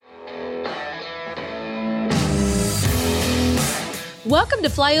Welcome to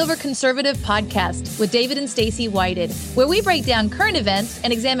Flyover Conservative Podcast with David and Stacy Whited, where we break down current events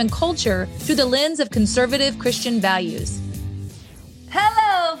and examine culture through the lens of conservative Christian values.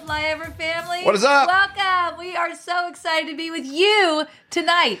 Hello, Flyover family. What is up? Welcome. We are so excited to be with you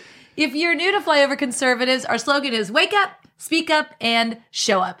tonight. If you're new to Flyover Conservatives, our slogan is wake up, speak up, and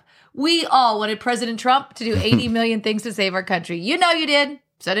show up. We all wanted President Trump to do 80 million things to save our country. You know you did.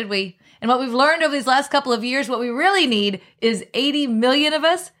 So did we. And what we've learned over these last couple of years, what we really need is 80 million of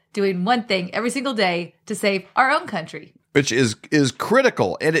us doing one thing every single day to save our own country. Which is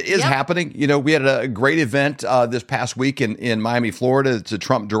critical, and it is happening. You know, we had a great event this past week in Miami, Florida. It's a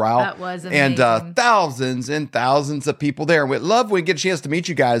Trump Drought. That was amazing. And thousands and thousands of people there. We'd love when we get a chance to meet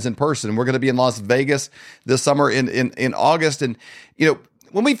you guys in person. We're going to be in Las Vegas this summer in August. And, you know,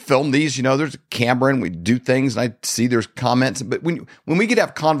 when we film these, you know, there's a camera and we do things and I see there's comments. But when we get to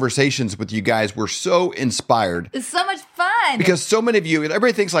have conversations with you guys, we're so inspired. It's so much fun. Because so many of you,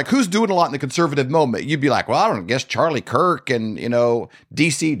 everybody thinks like, who's doing a lot in the conservative movement? You'd be like, well, I don't know, guess Charlie Kirk and, you know,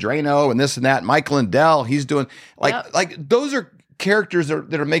 DC Drano and this and that. Michael Lindell, he's doing like those are characters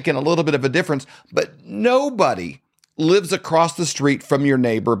that are making a little bit of a difference. But nobody lives across the street from your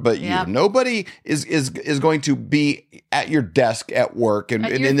neighbor but you. Nobody is going to be at your desk at work and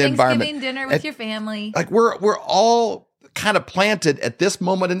in the environment. Thanksgiving dinner with your family. Like we're all kind of planted at this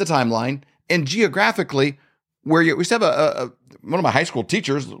moment in the timeline and geographically where we used to have one of my high school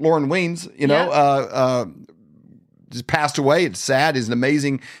teachers, Lauren Weens, you know, just passed away. It's sad. He's an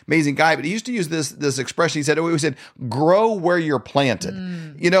amazing guy. But he used to use this expression. He said, grow where you're planted.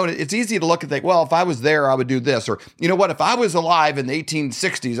 You know, and it's easy to look and think, well, if I was there, I would do this. Or, you know what, if I was alive in the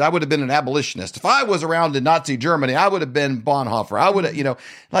 1860s, I would have been an abolitionist. If I was around in Nazi Germany, I would have been Bonhoeffer. I would have, you know,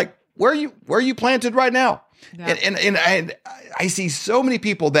 like, where are you planted right now? Yeah. And I see so many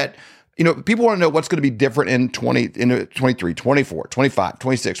people that, you know, people want to know what's going to be different in 23, 24, 25,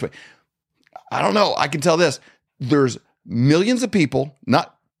 26. I don't know. I can tell this. There's millions of people,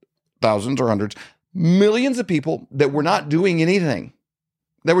 not thousands or hundreds, millions of people that were not doing anything.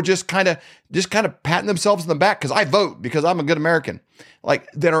 They were just kind of patting themselves in the back because I vote, because I'm a good American.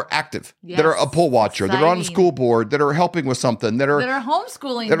 Like that are active, that are a poll watcher, that are on the school board, that are helping with something, that are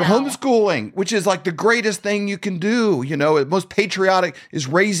homeschooling. That are homeschooling, which is like the greatest thing you can do. You know, most patriotic is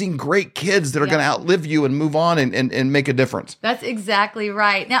raising great kids that are going to outlive you and move on and make a difference. That's exactly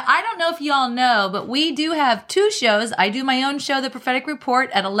right. Now, I don't know if you all know, but we do have two shows. I do my own show, The Prophetic Report,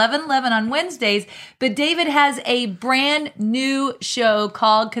 at 11:11 on Wednesdays. But David has a brand new show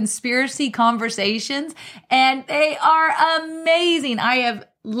called Conspiracy Conversations, and they are amazing. I have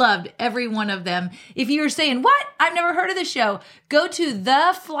loved every one of them. If you're saying, what? I've never heard of this show, go to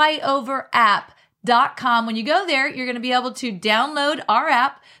theflyoverapp.com. When you go there, you're going to be able to download our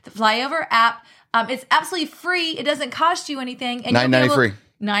app, the Flyover app. It's absolutely free. It doesn't cost you anything. And $9.90 free.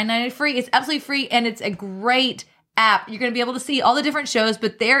 $9.90 free. It's absolutely free, and it's a great app. You're going to be able to see all the different shows,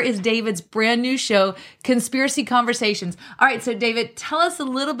 but there is David's brand new show, Conspiracy Conversations. All right, so David, tell us a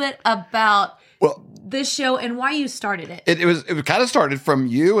little bit about this show and why you started it. It was kind of started from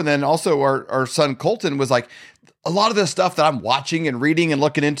you, and then also our son Colton was like, a lot of the stuff that I'm watching and reading and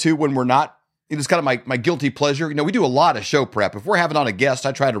looking into when we're not, it's kind of my guilty pleasure. You know, we do a lot of show prep. If we're having on a guest,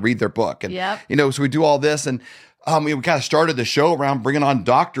 I try to read their book, and you know, so we do all this, and we kind of started the show around bringing on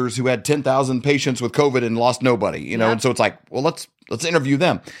doctors who had 10,000 patients with COVID and lost nobody. You know, and so it's like, well, let's interview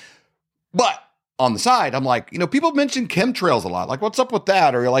them, but on the side, I'm like, you know, people mention chemtrails a lot. Like, what's up with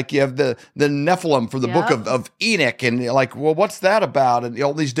that? Or like, you have the Nephilim from the book of Enoch. And you're like, well, what's that about? And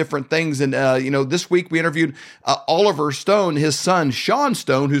all these different things. And, you know, this week we interviewed Oliver Stone, his son, Sean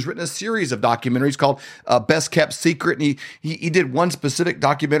Stone, who's written a series of documentaries called Best Kept Secret. And he did one specific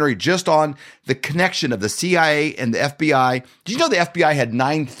documentary just on the connection of the CIA and the FBI. Did you know the FBI had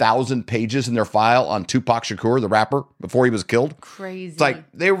 9,000 pages in their file on Tupac Shakur, the rapper, before he was killed? Crazy. It's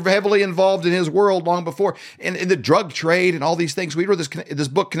like they were heavily involved in his world long before, and in the drug trade and all these things. We wrote this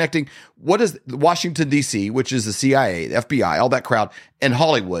book connecting what is Washington, D.C., which is the CIA, the FBI, all that crowd, and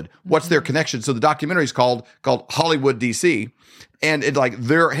Hollywood. What's their connection? So the documentary is called Hollywood, D.C., and it's like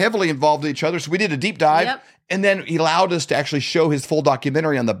they're heavily involved with each other. So we did a deep dive, and then he allowed us to actually show his full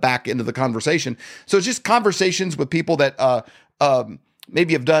documentary on the back end of the conversation. So it's just conversations with people that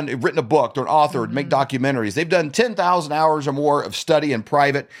maybe have written a book, or an author, make documentaries. They've done 10,000 hours or more of study in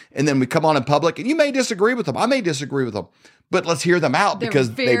private, and then we come on in public, and you may disagree with them. I may disagree with them, but let's hear them out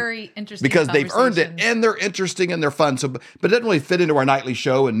because they've earned it, and they're interesting and they're fun. So, but it doesn't really fit into our nightly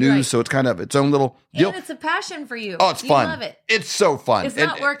show and news. So it's kind of its own little deal. And it's a passion for you. Oh, it's fun. You love it. It's so fun. It's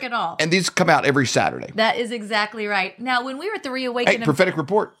not work at all. And these come out every Saturday. That is exactly right. Now, when we were at the Reawakening, Prophetic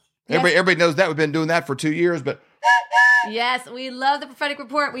Report. Yes. Everybody knows that. We've been doing that for 2 years, but Yes, we love the prophetic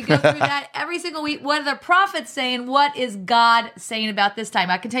report. We go through that every single week. What are the prophets saying? What is God saying about this time?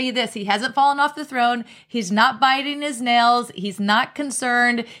 I can tell you this. He hasn't fallen off the throne. He's not biting his nails. He's not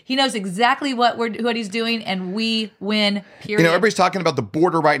concerned. He knows exactly what he's doing, and we win, period. Everybody's talking about the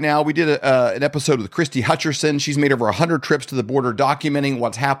border right now. We did an episode with Christy Hutcherson. She's made over 100 trips to the border documenting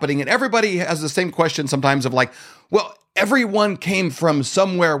what's happening, and everybody has the same question sometimes of like, well, everyone came from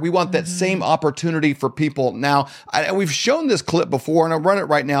somewhere. We want that same opportunity for people now. We've shown this clip before, and I'll run it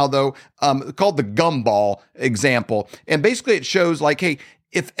right now, though, called the gumball example. And basically it shows like, hey,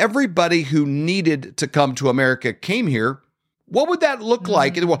 if everybody who needed to come to America came here, what would that look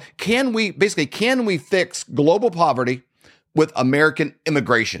like? Well, can we fix global poverty with American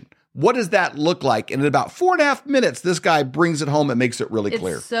immigration? What does that look like? And in about 4.5 minutes, this guy brings it home and makes it really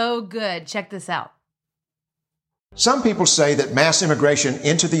clear. It's so good. Check this out. Some people say that mass immigration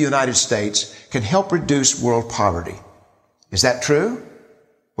into the United States can help reduce world poverty. Is that true?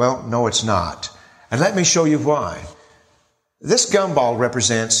 Well, no, it's not. And let me show you why. This gumball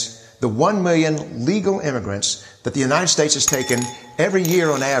represents the 1 million legal immigrants that the United States has taken every year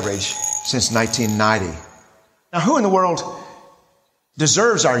on average since 1990. Now, who in the world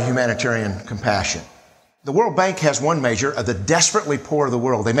deserves our humanitarian compassion? The World Bank has one measure of the desperately poor of the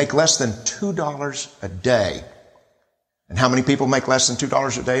world. They make less than $2 a day. And how many people make less than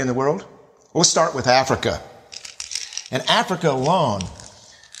 $2 a day in the world? Well, let's start with Africa. In Africa alone,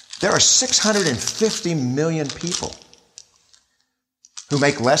 there are 650 million people who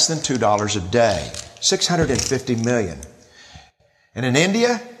make less than $2 a day. 650 million. And in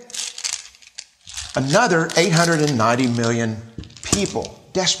India, another 890 million people,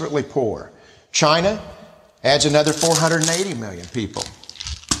 desperately poor. China adds another 480 million people,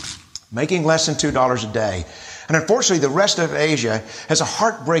 making less than $2 a day. And unfortunately, the rest of Asia has a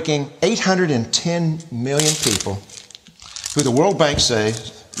heartbreaking 810 million people who the World Bank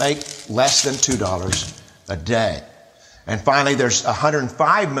says make less than $2 a day. And finally, there's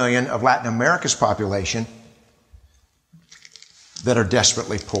 105 million of Latin America's population that are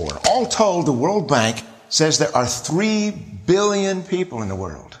desperately poor. All told, the World Bank says there are 3 billion people in the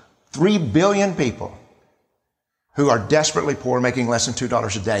world. 3 billion people who are desperately poor, making less than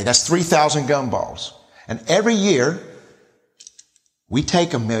 $2 a day. That's 3,000 gumballs. And every year, we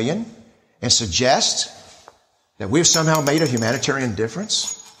take 1 million and suggest that we've somehow made a humanitarian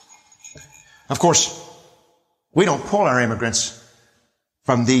difference. Of course, we don't pull our immigrants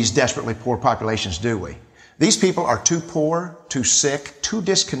from these desperately poor populations, do we? These people are too poor, too sick, too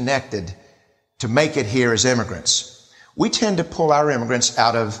disconnected to make it here as immigrants. We tend to pull our immigrants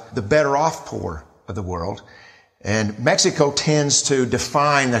out of the better off poor of the world. And Mexico tends to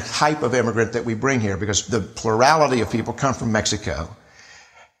define the type of immigrant that we bring here because the plurality of people come from Mexico.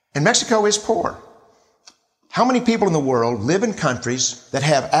 And Mexico is poor. How many people in the world live in countries that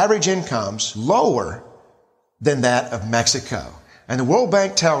have average incomes lower than that of Mexico? And the World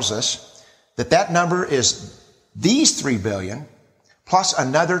Bank tells us that that number is these 3 billion plus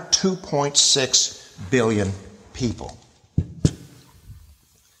another 2.6 billion people.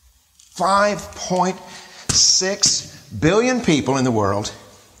 5.6 billion people in the world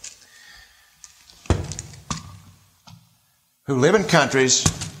who live in countries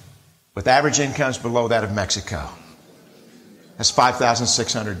with average incomes below that of Mexico. That's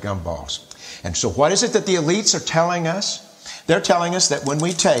 5,600 gumballs. And so what is it that the elites are telling us? They're telling us that when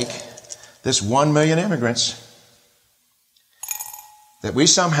we take this 1 million immigrants, that we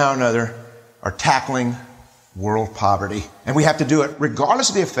somehow or another are tackling world poverty. And we have to do it regardless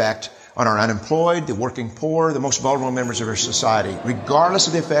of the effect on our unemployed, the working poor, the most vulnerable members of our society, regardless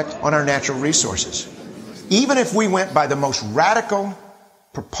of the effect on our natural resources. Even if we went by the most radical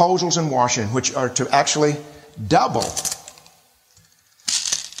proposals in Washington, which are to actually double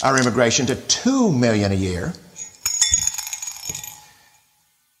our immigration to 2 million a year,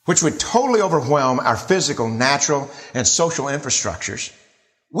 which would totally overwhelm our physical, natural, and social infrastructures,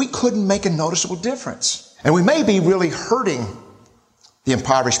 we couldn't make a noticeable difference. And we may be really hurting the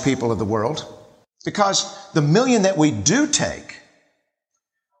impoverished people of the world because the million that we do take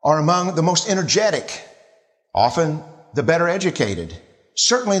are among the most energetic, often the better educated,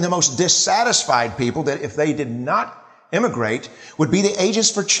 certainly the most dissatisfied people that if they did not immigrate would be the agents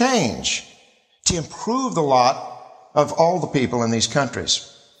for change to improve the lot of all the people in these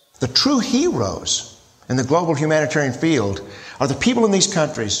countries. The true heroes in the global humanitarian field are the people in these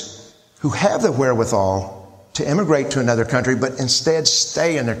countries who have the wherewithal to immigrate to another country, but instead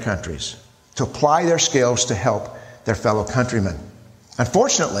stay in their countries to apply their skills to help their fellow countrymen.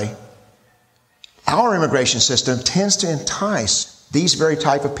 Unfortunately, our immigration system tends to entice these very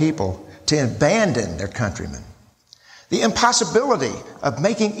type of people to abandon their countrymen The impossibility of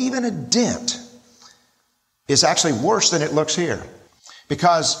making even a dent is actually worse than it looks here.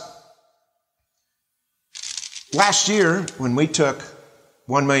 Because last year, when we took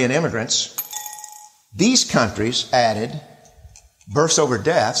 1 million immigrants, these countries added births over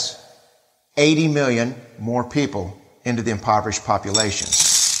deaths, 80 million more people into the impoverished populations.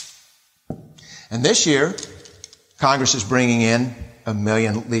 And this year, Congress is bringing in 1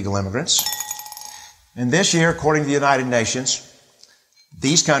 million legal immigrants. And this year, according to the United Nations,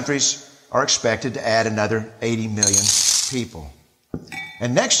 these countries are expected to add another 80 million people.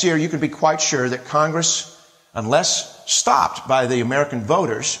 And next year, you can be quite sure that Congress, unless stopped by the American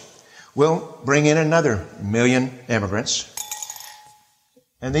voters, will bring in another 1 million immigrants.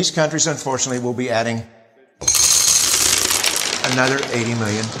 And these countries, unfortunately, will be adding another 80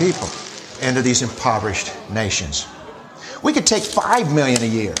 million people into these impoverished nations. We could take 5 million a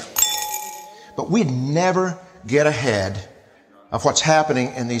year, but we'd never get ahead of what's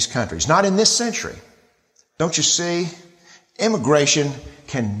happening in these countries. Not in this century. Don't you see? Immigration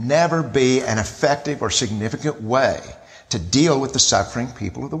can never be an effective or significant way to deal with the suffering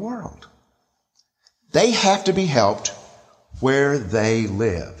people of the world. They have to be helped where they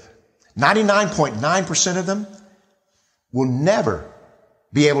live. 99.9% of them will never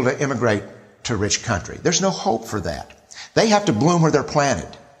be able to immigrate to a rich country. There's no hope for that. They have to bloom where they're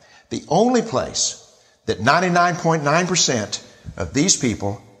planted. The only place that 99.9% of these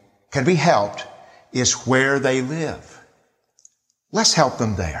people can be helped is where they live. Let's help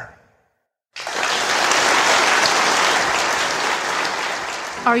them there.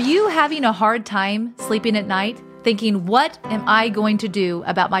 Are you having a hard time sleeping at night, thinking, what am I going to do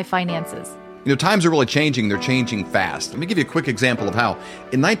about my finances? Times are really changing. They're changing fast. Let me give you a quick example of how.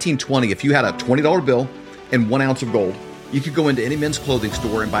 In 1920, if you had a $20 bill and 1 ounce of gold, you could go into any men's clothing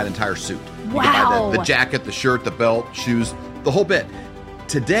store and buy an entire suit. You could buy the jacket, the shirt, the belt, shoes, the whole bit.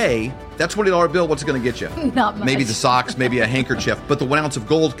 Today, that $20 bill, what's it going to get you? Not much. Maybe the socks, maybe a handkerchief, but the 1 ounce of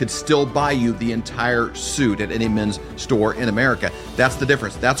gold could still buy you the entire suit at any men's store in America. That's the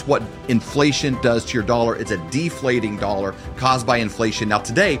difference. That's what inflation does to your dollar. It's a deflating dollar caused by inflation. Now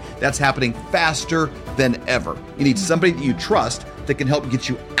today, that's happening faster than ever. You need somebody that you trust that can help get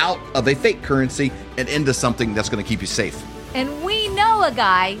you out of a fake currency and into something that's going to keep you safe. And we know a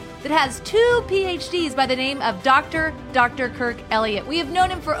guy that has 2 PhDs by the name of Dr. Kirk Elliott. We have known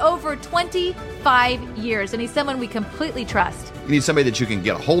him for over 25 years, and he's someone we completely trust. You need somebody that you can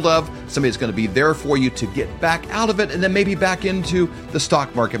get a hold of, somebody that's going to be there for you to get back out of it, and then maybe back into the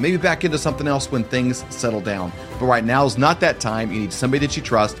stock market, maybe back into something else when things settle down. But right now is not that time. You need somebody that you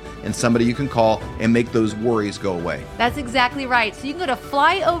trust and somebody you can call and make those worries go away. That's exactly right. So you can go to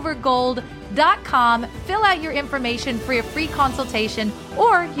flyovergold.com, fill out your information for a free consultation,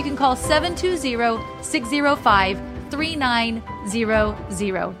 or you can call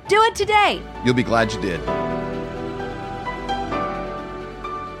 720-605-3900. Do it today. You'll be glad you did.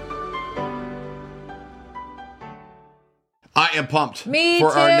 I am pumped for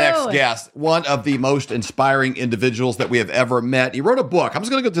our next guest, one of the most inspiring individuals that we have ever met. He wrote a book. I'm just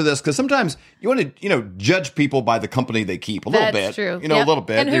going to go through this because sometimes you want to, judge people by the company they keep a little bit. That's true. A little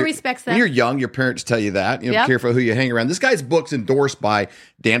bit. And who respects that? When you're young, your parents tell you that. Careful who you hang around. This guy's book's endorsed by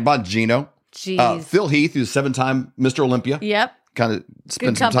Dan Bongino, Phil Heath, who's 7-time Mr. Olympia. Yep. Kind of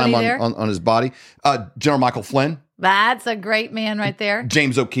spent some time on his body. General Michael Flynn. That's a great man right there.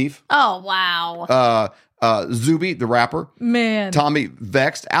 James O'Keefe. Oh, wow. Zuby, the rapper. Man. Tommy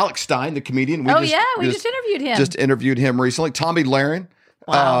Vext. Alex Stein, the comedian. We just interviewed him. Just interviewed him recently. Tommy Lahren.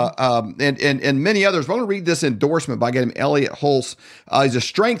 Wow. And many others. I want to read this endorsement by him, Elliot Hulse. He's a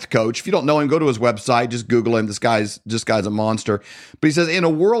strength coach. If you don't know him, go to his website. Just Google him. This guy's a monster. But he says, in a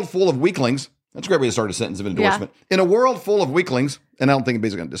world full of weaklings, that's a great way to start a sentence of endorsement. Yeah. In a world full of weaklings, and I don't think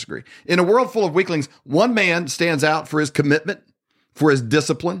anybody's going to disagree. In a world full of weaklings, one man stands out for his commitment, for his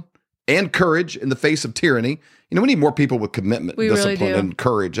discipline, and courage in the face of tyranny. We need more people with commitment, discipline, and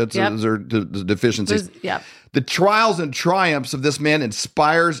courage. Those are the deficiencies. The trials and triumphs of this man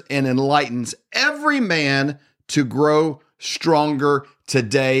inspires and enlightens every man to grow stronger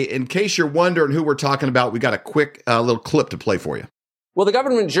today. In case you're wondering who we're talking about, we got a quick little clip to play for you. Well, the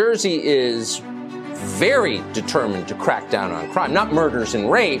governor of New Jersey is very determined to crack down on crime. Not murders and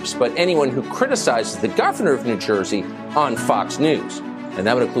rapes, but anyone who criticizes the governor of New Jersey on Fox News. And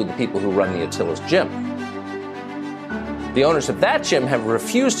that would include the people who run the Attila's gym. The owners of that gym have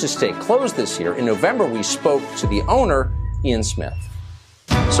refused to stay closed this year. In November, we spoke to the owner, Ian Smith.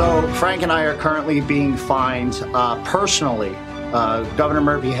 So Frank and I are currently being fined personally. Governor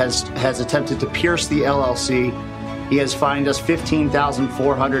Murphy has attempted to pierce the LLC He has fined us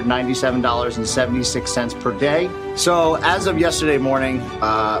 $15,497.76 per day. So as of yesterday morning,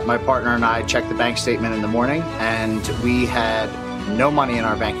 my partner and I checked the bank statement in the morning, and we had no money in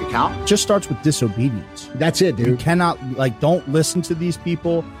our bank account. Just starts with disobedience. That's it, dude. You cannot, don't listen to these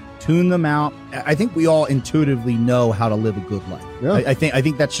people. Tune them out. I think we all intuitively know how to live a good life. Yeah. I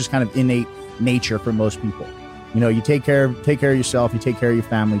think that's just kind of innate nature for most people. You take care of yourself, you take care of your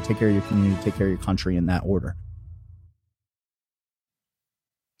family, take care of your community, take care of your country in that order.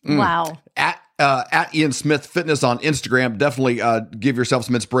 Wow. At Ian Smith Fitness on Instagram. Definitely give yourself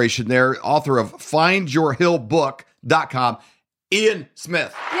some inspiration there. Author of FindYourHillBook.com, Ian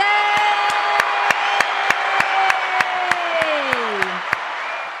Smith. Yay!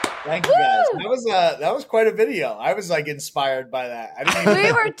 Thank you guys. That was quite a video. I was inspired by that.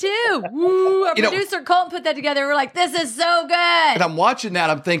 We were too. Woo. Our producer Colton put that together. We're like, this is so good. And I'm watching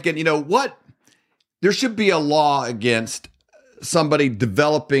that. I'm thinking, what? There should be a law against somebody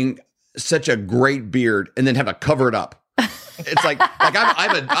developing such a great beard and then have to cover it up. It's like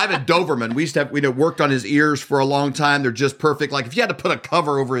I'm a Doberman. We used to have, worked on his ears for a long time. They're just perfect. Like if you had to put a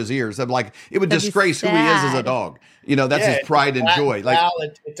cover over his ears, I'm like, it would disgrace who he is as a dog. That's his pride and joy.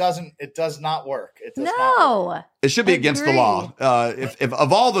 It does not work. It does no. not work. It should be against the law. If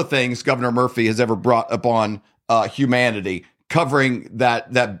of all the things Governor Murphy has ever brought upon humanity, covering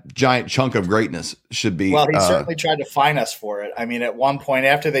that giant chunk of greatness should be. Well, he certainly tried to fine us for it. I mean, at one point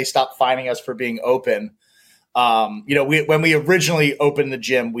after they stopped fining us for being open, when we originally opened the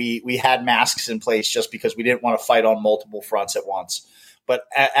gym, we had masks in place just because we didn't want to fight on multiple fronts at once. But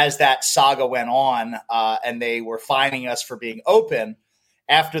as that saga went on, and they were fining us for being open,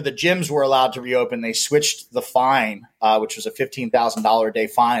 after the gyms were allowed to reopen, they switched the fine, which was a $15,000 a day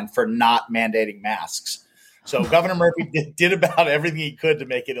fine for not mandating masks. So Governor Murphy did about everything he could to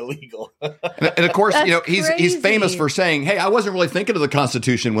make it illegal. and of course, he's famous for saying, "Hey, I wasn't really thinking of the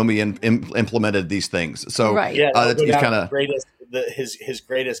Constitution when we implemented these things." So right. he's kind of his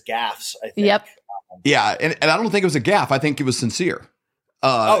greatest gaffes, I think. Yep. Yeah, and I don't think it was a gaffe. I think it was sincere.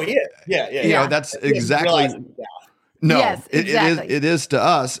 Yeah. That's exactly. No, yes, exactly. It is to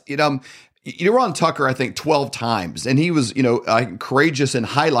us. You were on Tucker, I think, 12 times, and he was, courageous in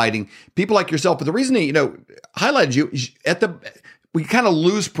highlighting people like yourself. But the reason he, highlighted you we kind of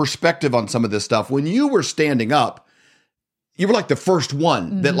lose perspective on some of this stuff. When you were standing up, you were like the first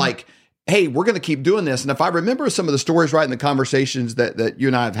one that hey, we're going to keep doing this. And if I remember some of the stories right in the conversations that you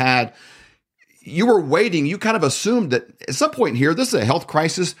and I have had, you were waiting. You kind of assumed that at some point here, this is a health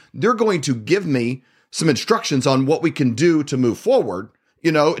crisis. They're going to give me some instructions on what we can do to move forward.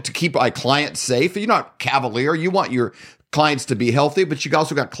 To keep my clients safe. You're not cavalier. You want your clients to be healthy, but you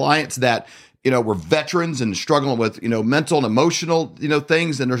also got clients that, were veterans and struggling with, mental and emotional,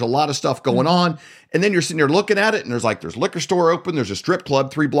 things. And there's a lot of stuff going on. And then you're sitting there looking at it and there's liquor store open. There's a strip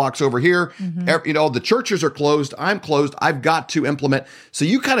club 3 blocks over here. The churches are closed. I'm closed. I've got to implement. So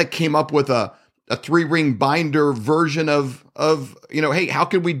you kind of came up with a 3-ring binder version of, hey, how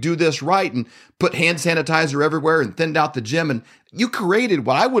can we do this right? And put hand sanitizer everywhere and thinned out the gym. And you created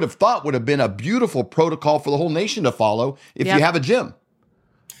what I would have thought would have been a beautiful protocol for the whole nation to follow if you have a gym.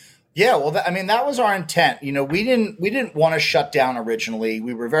 Yeah, well, that was our intent. We didn't want to shut down originally.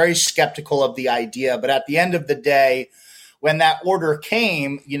 We were very skeptical of the idea. But at the end of the day, when that order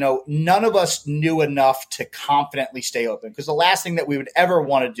came, none of us knew enough to confidently stay open, because the last thing that we would ever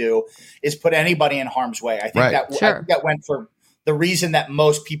want to do is put anybody in harm's way. I think I think that went for the reason that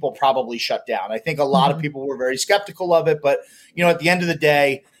most people probably shut down. I think a lot of people were very skeptical of it, but at the end of the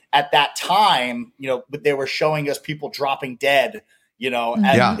day, at that time, they were showing us people dropping dead,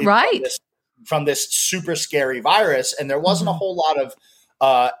 from this super scary virus, and there wasn't a whole lot of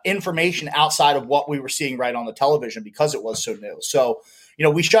information outside of what we were seeing right on the television because it was so new. So,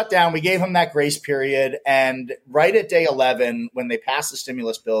 we shut down, we gave them that grace period. And right at day 11, when they passed the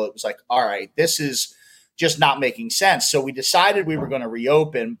stimulus bill, it was like, all right, this is just not making sense. So we decided we were going to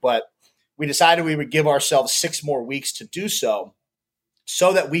reopen, but we decided we would give ourselves 6 more weeks to do so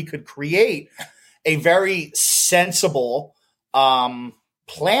that we could create a very sensible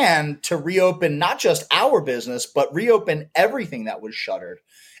plan to reopen not just our business, but reopen everything that was shuttered.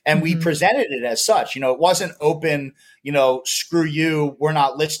 And we presented it as such. It wasn't open, screw you, we're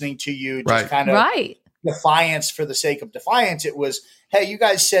not listening to you, just kind of defiance for the sake of defiance. It was, hey, you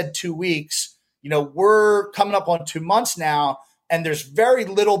guys said 2 weeks, we're coming up on 2 months now, and there's very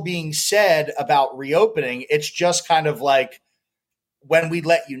little being said about reopening. It's just kind of like, when we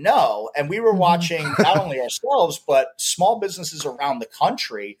let you know. And we were watching not only ourselves, but small businesses around the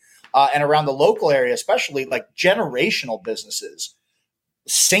country and around the local area, especially like generational businesses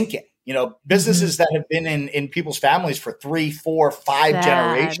sinking. businesses that have been in people's families for 3, 4, 5 Sad.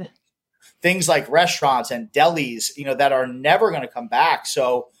 generations. Things like restaurants and delis, that are never going to come back.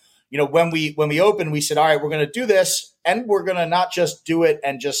 So, when we opened, we said, all right, we're going to do this, and we're going to not just do it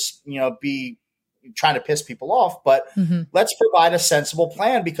and just, be trying to piss people off, but let's provide a sensible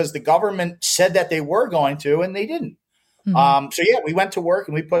plan, because the government said that they were going to, and they didn't. So we went to work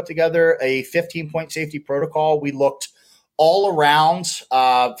and we put together a 15-point safety protocol. We looked all around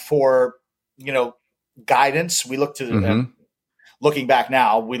for, guidance. We looked to looking back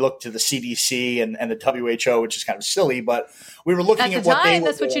now, we looked to the CDC and the WHO, which is kind of silly, but we were looking at what they were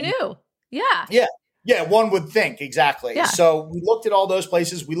that's what you doing. knew. Yeah. Yeah, one would think. Exactly. Yeah. So we looked at all those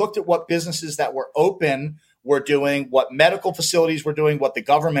places. We looked at what businesses that were open were doing, what medical facilities were doing, what the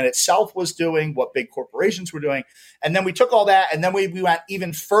government itself was doing, what big corporations were doing. And then we took all that, and then we went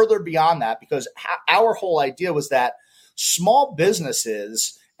even further beyond that, because our whole idea was that small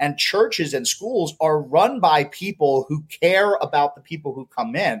businesses and churches and schools are run by people who care about the people who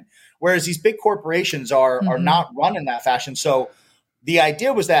come in, whereas these big corporations are not run in that fashion. So the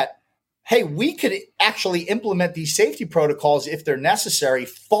idea was that, hey, we could actually implement these safety protocols if they're necessary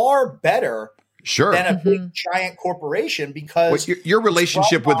far better than a big giant corporation, because your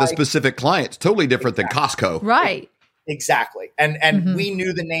relationship with a specific client is totally different than Costco. Right. Exactly. And we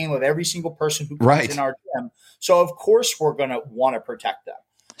knew the name of every single person who comes in our gym. So of course we're going to want to protect them.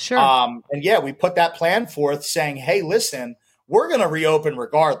 Sure. We put that plan forth saying, hey, listen, we're going to reopen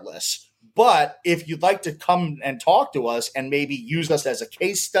regardless. But if you'd like to come and talk to us and maybe use us as a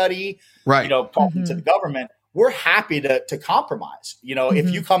case study, talking to the government, we're happy to compromise.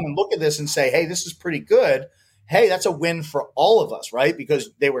 If you come and look at this and say, hey, this is pretty good. Hey, that's a win for all of us, right? Because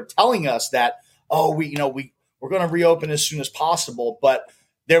they were telling us that, we're going to reopen as soon as possible. But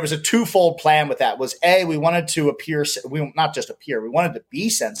there was a twofold plan with that. Was A, we wanted to we wanted to be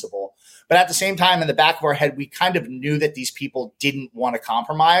sensible. But at the same time, in the back of our head, we kind of knew that these people didn't want to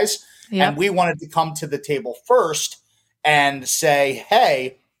compromise. Yep. And we wanted to come to the table first and say,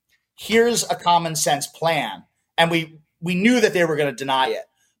 hey, here's a common sense plan. And we knew that they were going to deny it.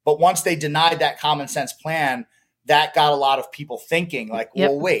 But once they denied that common sense plan, that got a lot of people thinking like,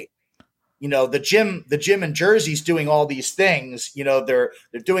 well, wait, the gym in Jersey's doing all these things, they're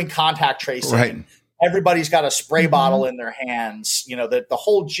doing contact tracing. Right. Everybody's got a spray bottle in their hands, the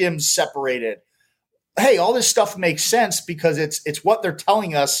whole gym's separated. Hey, all this stuff makes sense because it's what they're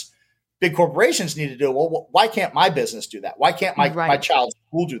telling us big corporations need to do. Well, why can't my business do that? Why can't my child's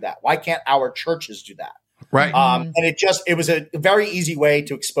school do that? Why can't our churches do that? Right. And it was a very easy way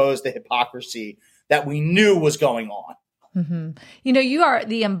to expose the hypocrisy that we knew was going on. You are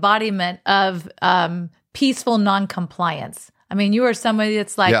the embodiment of peaceful noncompliance. I mean, you are somebody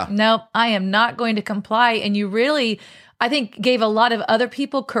that's like, nope, I am not going to comply. And you really, I think, gave a lot of other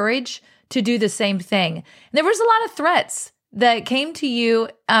people courage to do the same thing. And there was a lot of threats that came to you.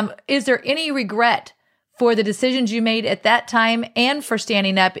 Is there any regret for the decisions you made at that time and for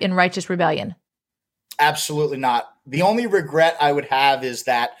standing up in righteous rebellion? Absolutely not. The only regret I would have is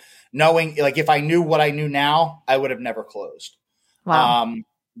that knowing, like, if I knew what I knew now, I would have never closed. Wow.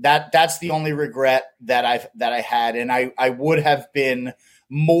 That's the only regret that I had. And I would have been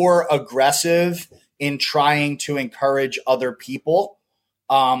more aggressive in trying to encourage other people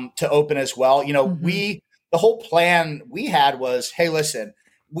to open as well. The whole plan we had was, hey, listen,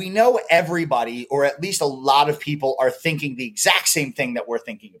 we know everybody, or at least a lot of people, are thinking the exact same thing that we're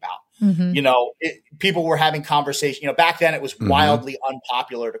thinking about. People were having conversation. Back then it was wildly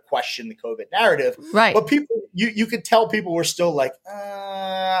unpopular to question the COVID narrative. Right. But people, you could tell people were still like,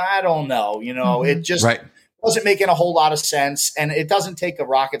 I don't know. It just wasn't making a whole lot of sense. And it doesn't take a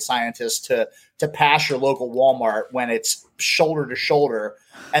rocket scientist to pass your local Walmart when it's shoulder to shoulder,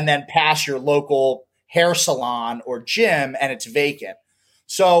 and then pass your local hair salon or gym and it's vacant.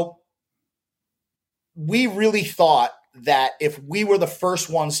 So we really thought that if we were the first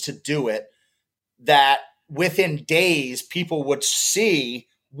ones to do it, that within days people would see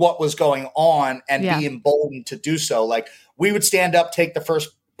what was going on and be emboldened to do so. Like, we would stand up, take the first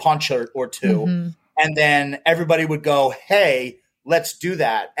punch or two, and then everybody would go, hey, let's do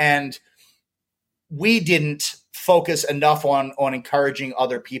that. And we didn't focus enough on encouraging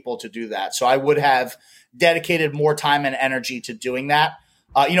other people to do that. So I would have dedicated more time and energy to doing that.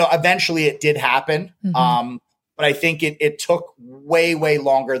 Eventually it did happen. But I think it took way, way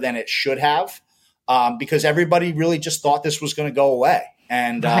longer than it should have, because everybody really just thought this was going to go away.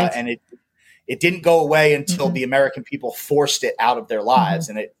 And it didn't go away until the American people forced it out of their lives.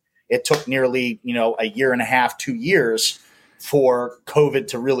 And it took nearly, a year and a half, 2 years for COVID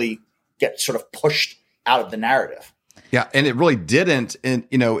to really get sort of pushed out of the narrative. Yeah, and it really didn't,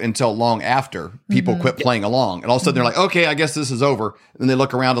 until long after people quit playing along, and all of a sudden they're like, "Okay, I guess this is over." And they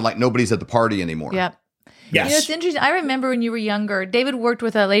look around and like nobody's at the party anymore. Yep. Yes. It's interesting. I remember when you were younger, David worked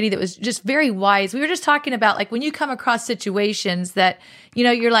with a lady that was just very wise. We were just talking about like when you come across situations that,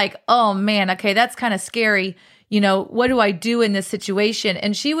 you're like, oh man, okay, that's kind of scary. What do I do in this situation?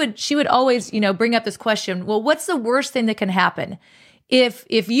 And she would always, bring up this question. Well, what's the worst thing that can happen? If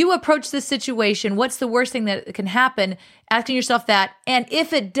you approach this situation, what's the worst thing that can happen? Asking yourself that. And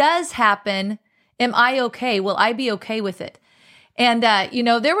if it does happen, am I okay? Will I be okay with it? And,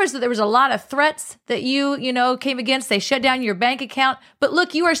 there was a lot of threats that you came against. They shut down your bank account. But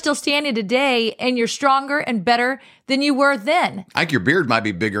look, you are still standing today and you're stronger and better than you were then. I think your beard might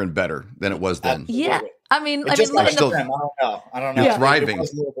be bigger and better than it was then. Yeah. I mean, I don't know. You're thriving. It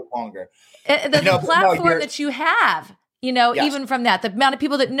was a little bit longer. The platform that you have, Yes. even from that, the amount of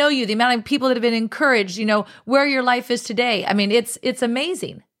people that know you, the amount of people that have been encouraged, where your life is today. I mean, it's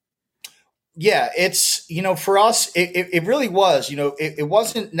amazing. Yeah, it's, for us, it really was, it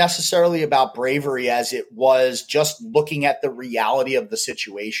wasn't necessarily about bravery as it was just looking at the reality of the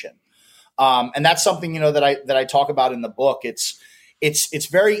situation. And that's something, that I talk about in the book. It's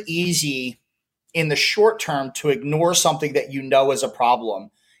very easy in the short term to ignore something that is a problem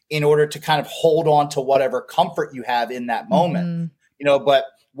in order to kind of hold on to whatever comfort you have in that moment, but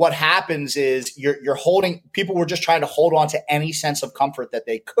what happens is you're holding, people were just trying to hold on to any sense of comfort that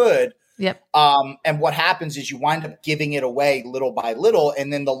they could. Yep. And what happens is you wind up giving it away little by little.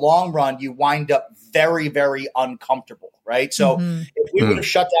 And in the long run, you wind up very, very uncomfortable. Right. So if we would have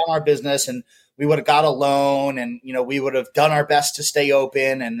shut down our business and we would have got a loan and, we would have done our best to stay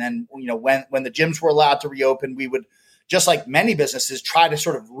open. And then, when the gyms were allowed to reopen, we would, just like many businesses, try to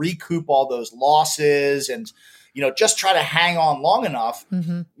sort of recoup all those losses and, just try to hang on long enough.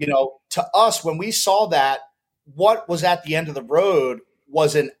 To us, when we saw that, what was at the end of the road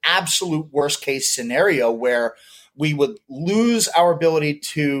was an absolute worst case scenario where we would lose our ability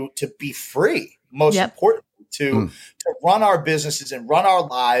to be free, most importantly, to run our businesses and run our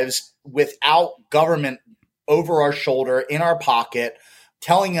lives without government over our shoulder, in our pocket,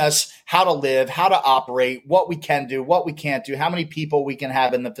 telling us how to live, how to operate, what we can do, what we can't do, how many people we can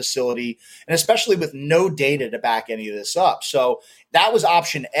have in the facility, and especially with no data to back any of this up. So that was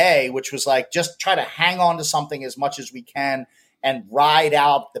option A, which was like, just try to hang on to something as much as we can and ride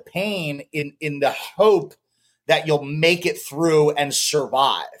out the pain in the hope that you'll make it through and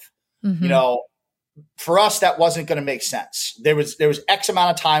survive. For us, that wasn't going to make sense. There was X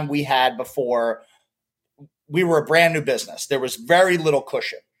amount of time we had before we were a brand new business. There was very little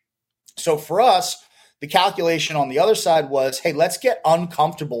cushion. So for us, the calculation on the other side was, hey, let's get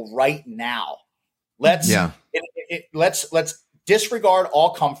uncomfortable right now. Let's disregard all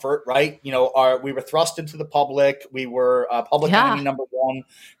comfort, right? We were thrust into the public. We were public enemy number one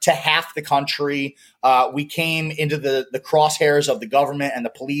to half the country. We came into the crosshairs of the government and the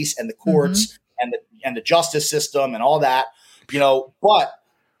police and the courts and the justice system and all that, but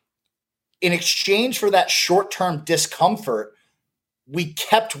in exchange for that short-term discomfort, we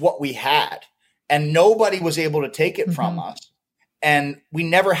kept what we had and nobody was able to take it from us. And we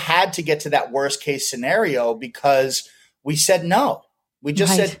never had to get to that worst case scenario because we said no. We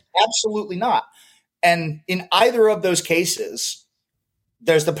just said absolutely not. And in either of those cases,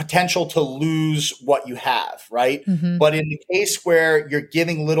 there's the potential to lose what you have, right? But in the case where you're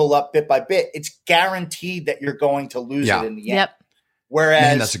giving little up bit by bit, it's guaranteed that you're going to lose it in the end. Whereas,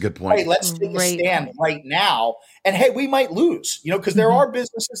 man, that's a good point. Hey, let's take a stand right now. And hey, we might lose, because there are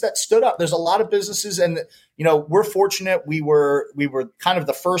businesses that stood up. There's a lot of businesses, and we're fortunate. We were kind of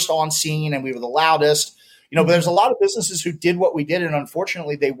the first on scene, and we were the loudest. But there's a lot of businesses who did what we did, and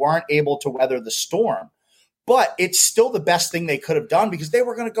unfortunately, they weren't able to weather the storm. But it's still the best thing they could have done because they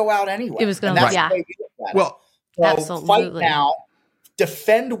were going to go out anyway. It was going to, Well, so absolutely. Fight now,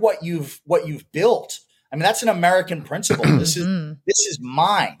 defend what you've built. I mean, that's an American principle. This is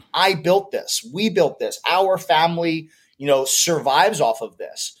mine. I built this. We built this. Our family, survives off of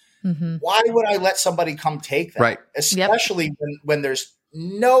this. Why would I let somebody come take that? Right. Especially when there's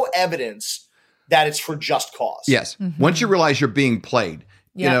no evidence that it's for just cause. Yes. Once you realize you're being played,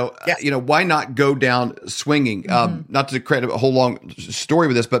 why not go down swinging? Not to create a whole long story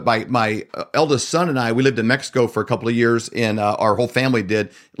with this, but my eldest son and I, we lived in Mexico for a couple of years, and our whole family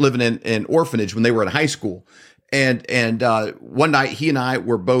did, living in an orphanage when they were in high school. And one night he and I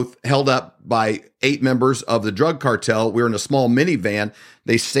were both held up by 8 members of the drug cartel. We were in a small minivan.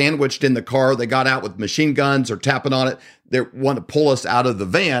 They sandwiched in the car. They got out with machine guns or tapping on it. They wanted to pull us out of the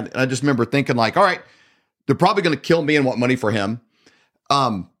van. And I just remember thinking like, all right, they're probably going to kill me and want money for him.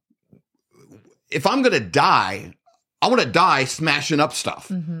 If I'm going to die, I want to die smashing up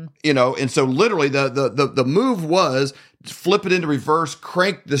stuff, you know? And so literally the move was flip it into reverse,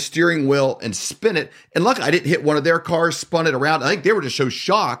 crank the steering wheel and spin it. And luckily I didn't hit one of their cars, spun it around. I think they were just so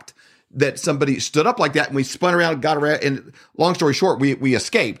shocked that somebody stood up like that, and we spun around, got around, and long story short, we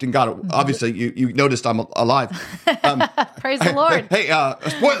escaped and got it. Obviously, you noticed I'm alive. Praise the Lord. Hey,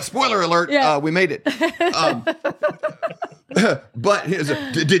 spoiler alert, we made it. But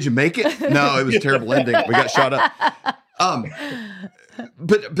did you make it? No, it was a terrible ending. We got shot up.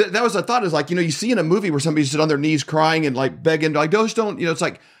 But that was a thought, is like, you know, you see in a movie where somebody's on their knees crying and like begging, like, those don't, you know, it's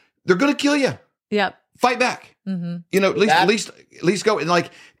like, they're going to kill you. Yep. Fight back. You know, at least go. And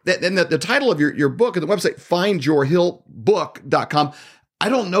like, and the title of your book and the website, findyourhillbook.com. I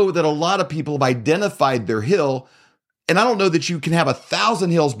don't know that a lot of people have identified their hill. And I don't know that you can have 1,000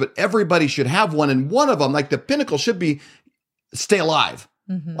 hills, but everybody should have one. And one of them, like the pinnacle, should be stay alive.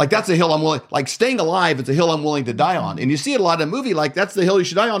 Like that's a hill I'm willing, like staying alive is a hill I'm willing to die on. And you see it a lot in a movie, like that's the hill you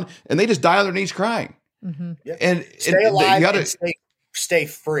should die on. And they just die on their knees crying. And stay alive and stay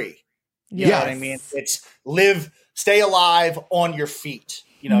free. You know what I mean? It's stay alive on your feet,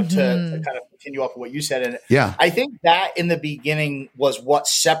 you know, to kind of continue off of what you said. And I think that in the beginning was what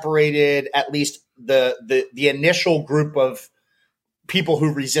separated at least the initial group of people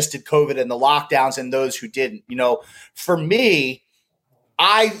who resisted COVID and the lockdowns and those who didn't. You know, for me,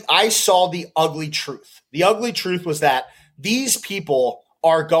 I saw the ugly truth. The ugly truth was that these people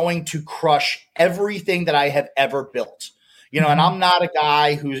are going to crush everything that I have ever built. You know, and I'm not a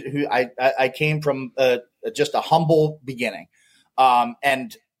guy who I came from just a humble beginning.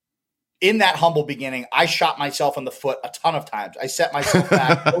 And in that humble beginning, I shot myself in the foot a ton of times. I set myself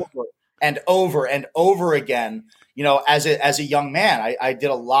back over and over and over again. You know, as a young man, I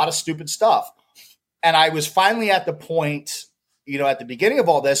did a lot of stupid stuff. And I was finally at the point, you know, at the beginning of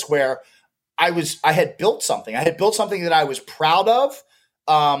all this where I had built something. I had built something that I was proud of,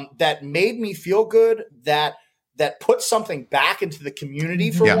 that made me feel good, that put something back into the community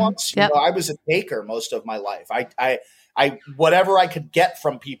for once. You know, I was a taker most of my life. I whatever I could get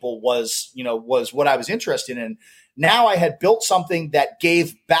from people was what I was interested in. Now I had built something that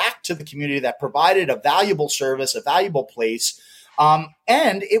gave back to the community, that provided a valuable service, a valuable place. And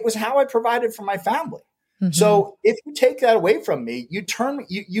it was how I provided for my family. So if you take that away from me,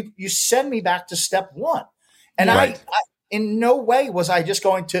 you send me back to step one. And I in no way was I just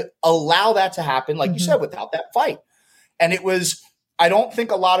going to allow that to happen, like you said, without that fight. And it was, I don't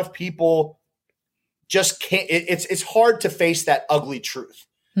think a lot of people just can't, it's hard to face that ugly truth,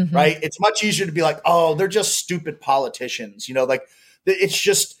 right? It's much easier to be like, oh, they're just stupid politicians. You know, like it's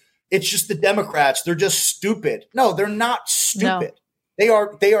just the Democrats. They're just stupid. No, they're not stupid. No. They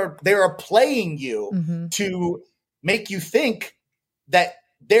are playing you to make you think that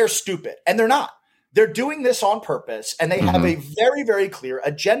they're stupid, and they're not. They're doing this on purpose, and they have a very, very clear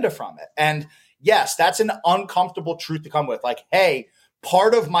agenda from it. And yes, that's an uncomfortable truth to come with. Like, hey,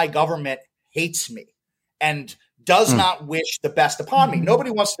 part of my government hates me and does not wish the best upon me.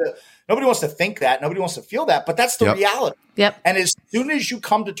 Nobody wants to think that. Nobody wants to feel that, but that's the reality. And as soon as you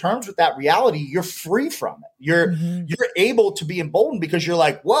come to terms with that reality, you're free from it. You're able to be emboldened because you're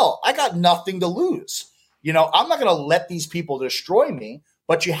like, well, I got nothing to lose. You know, I'm not going to let these people destroy me,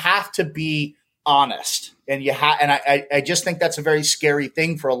 but you have to be honest. And I just think that's a very scary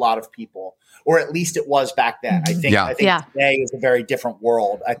thing for a lot of people, or at least it was back then. I think today is a very different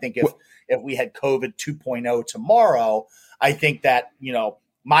world. I think if we had COVID 2.0 tomorrow, I think that, you know,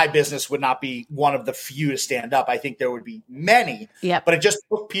 my business would not be one of the few to stand up. I think there would be many, but it just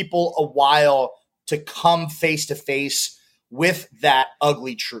took people a while to come face to face with that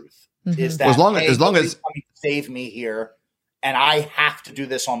ugly truth. Is that as long as coming to save me here, and I have to do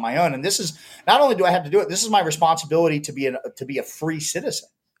this on my own. And this is not only do I have to do it, this is my responsibility to be a free citizen,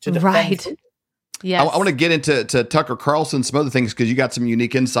 to defend. Right. Yes. I want to get into Tucker Carlson, some other things, because you got some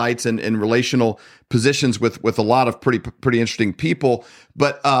unique insights and relational positions with a lot of pretty interesting people.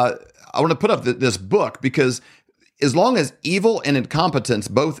 But I want to put up this book because as long as evil and incompetence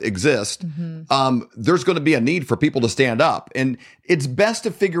both exist, there's going to be a need for people to stand up. And it's best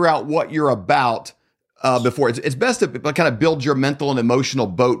to figure out what you're about before. It's best to kind of build your mental and emotional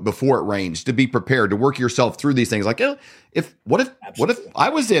boat before it rains, to be prepared, to work yourself through these things. Like, what if I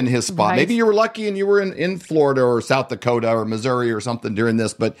was in his spot? Right. Maybe you were lucky and you were in Florida or South Dakota or Missouri or something during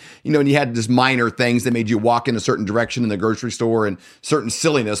this, but you know, and you had just minor things that made you walk in a certain direction in the grocery store and certain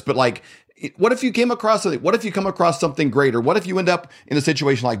silliness. But like, what if you come across something greater? What if you end up in a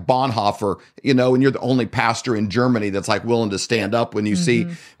situation like Bonhoeffer, you know, and you're the only pastor in Germany that's like willing to stand up when you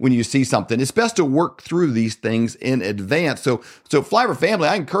see something? It's best to work through these things in advance. So Flyover family,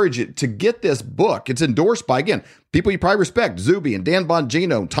 I encourage you to get this book. It's endorsed by, again, people you probably respect, Zuby and Dan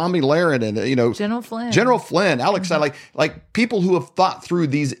Bongino, Tommy Lahren, and General Flynn, Alex, like people who have thought through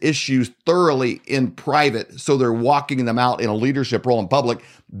these issues thoroughly in private, so they're walking them out in a leadership role in public.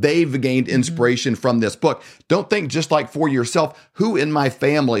 They've gained inspiration from this book. Don't think just like for yourself, who in my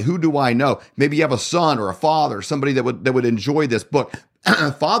family, who do I know? Maybe you have a son or a father, somebody that would enjoy this book.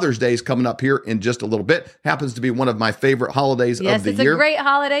 Father's Day is coming up here in just a little bit. Happens to be one of my favorite holidays of the year. Yes, it's a great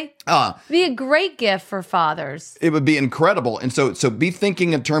holiday. It'd be a great gift for fathers. It would be incredible. And so be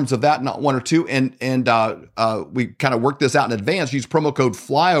thinking in terms of that, not one or two. And we kind of worked this out in advance. Use promo code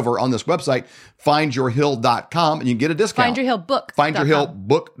FLYOVER on this website, findyourhill.com, and you can get a discount.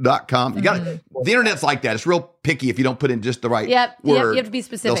 Findyourhillbook.com. You got it. The internet's like that. It's real picky if you don't put in just the right word. You have to be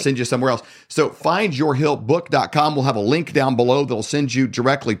specific. They'll send you somewhere else. So findyourhillbook.com. We'll have a link down below that'll send you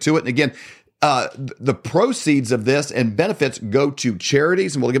directly to it. And again, the proceeds of this and benefits go to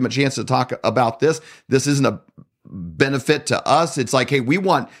charities, and we'll give them a chance to talk about this. This isn't a benefit to us. It's like, hey, we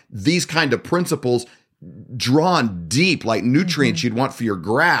want these kind of principles drawn deep, like nutrients you'd want for your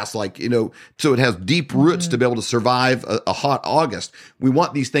grass, like, so it has deep roots to be able to survive a hot August. We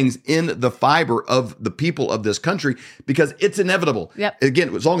want these things in the fiber of the people of this country because it's inevitable. Yep.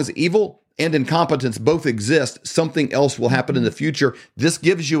 Again, as long as evil and incompetence both exist, something else will happen in the future. This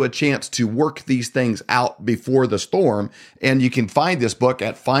gives you a chance to work these things out before the storm. And you can find this book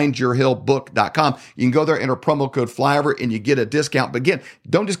at findyourhillbook.com. You can go there, enter promo code FLYOVER, and you get a discount. But again,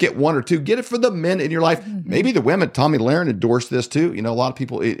 don't just get one or two. Get it for the men in your life. Maybe the women. Tommy Lahren endorsed this too. A lot of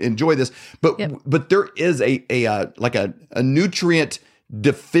people enjoy this. But there is a nutrient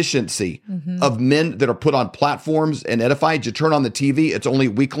deficiency of men that are put on platforms and edified. You turn on the TV, it's only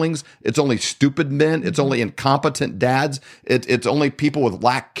weaklings, it's only stupid men, it's only incompetent dads, it's only people with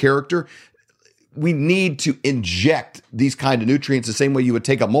lack character. We need to inject these kind of nutrients the same way you would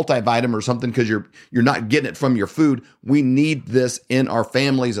take a multivitamin or something because you're not getting it from your food. We need this in our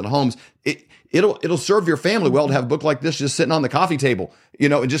families and homes. It'll serve your family well to have a book like this just sitting on the coffee table,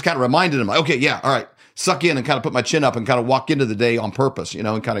 and just kind of reminding them, okay, yeah, all right, suck in and kind of put my chin up and kind of walk into the day on purpose,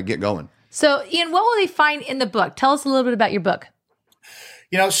 and kind of get going. So, Ian, what will they find in the book? Tell us a little bit about your book.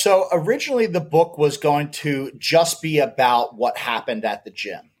 So originally the book was going to just be about what happened at the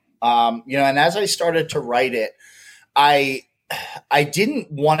gym. And as I started to write it, I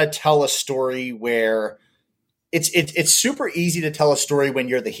didn't want to tell a story where it's super easy to tell a story when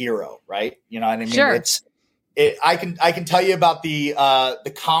you're the hero, right? You know what I mean? Sure. I can tell you about the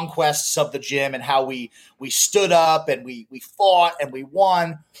conquests of the gym and how we stood up and we fought and we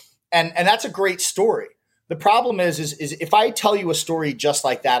won, and that's a great story. The problem is if I tell you a story just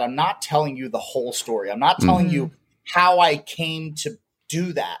like that, I'm not telling you the whole story. I'm not telling you how I came to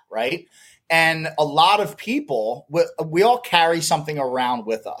do that, right? And a lot of people, we all carry something around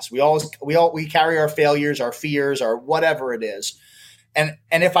with us. We carry our failures, our fears, or whatever it is. And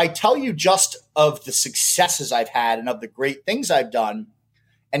if I tell you just of the successes I've had and of the great things I've done,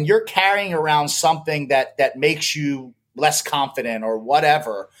 and you're carrying around something that makes you less confident or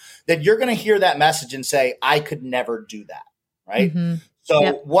whatever, then you're going to hear that message and say, I could never do that. Right.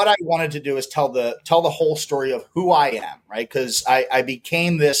 So what I wanted to do is tell the whole story of who I am. Right. Because I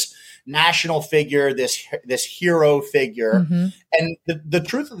became this national figure, this hero figure. And the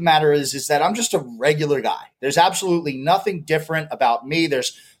truth of the matter is that I'm just a regular guy. There's absolutely nothing different about me.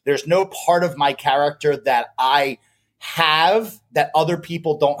 There's no part of my character that I have that other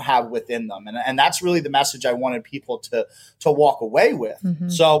people don't have within them. And that's really the message I wanted people to walk away with.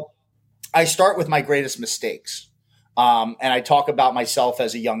 So I start with my greatest mistakes. And I talk about myself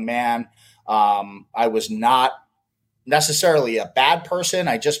as a young man. I was not necessarily a bad person.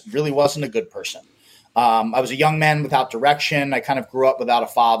 I just really wasn't a good person. I was a young man without direction. I kind of grew up without a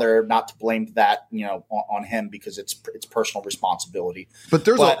father, not to blame that, on him because it's personal responsibility. But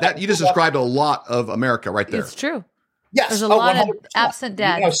that you just described a lot of America right there. It's true. Yes. There's a lot 100%. Of absent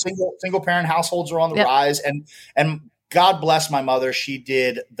dads. Single parent households are on the rise. And God bless my mother. She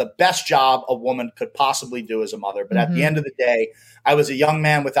did the best job a woman could possibly do as a mother. But at the end of the day, I was a young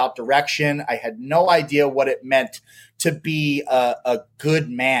man without direction. I had no idea what it meant to be a good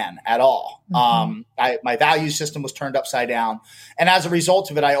man at all. My value system was turned upside down. And as a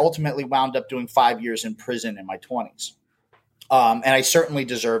result of it, I ultimately wound up doing 5 years in prison in my 20s. And I certainly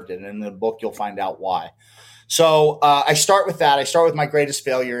deserved it. And in the book, you'll find out why. So I start with that. I start with my greatest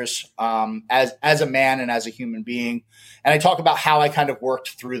failures as a man and as a human being. And I talk about how I kind of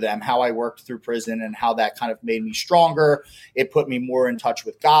worked through them, how I worked through prison and how that kind of made me stronger. It put me more in touch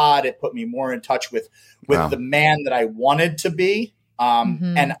with God. It put me more in touch with the man that I wanted to be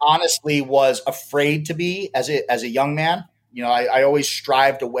and honestly was afraid to be as a young man. I always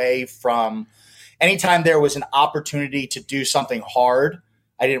strived away from anytime there was an opportunity to do something hard,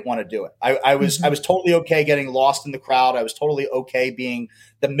 I didn't want to do it. I was totally okay getting lost in the crowd. I was totally okay being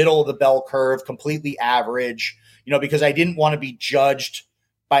the middle of the bell curve, completely average, because I didn't want to be judged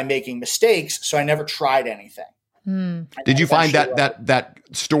by making mistakes. So I never tried anything. Did you find that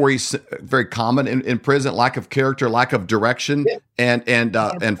story very common in prison? Lack of character, lack of direction, and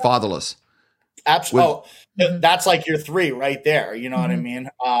fatherless. Absolutely. That's like your three right there. You know what I mean?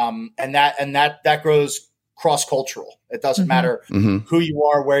 And that grows cross-cultural. It doesn't matter who you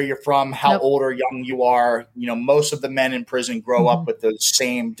are, where you're from, how old or young you are. Most of the men in prison grow up with those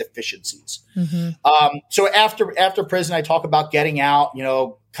same deficiencies. So after prison, I talk about getting out,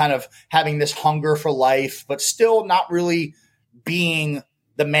 kind of having this hunger for life, but still not really being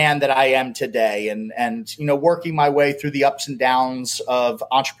the man that I am today, and working my way through the ups and downs of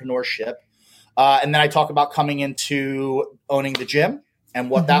entrepreneurship. And then I talk about coming into owning the gym and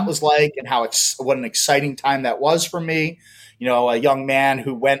what that was like, and what an exciting time that was for me. A young man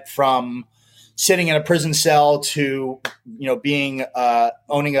who went from sitting in a prison cell to, being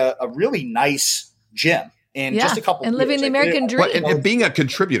owning a really nice gym in just a couple of and living years. the American dream. And being a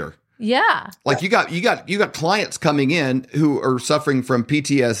contributor. Yeah. Like you got clients coming in who are suffering from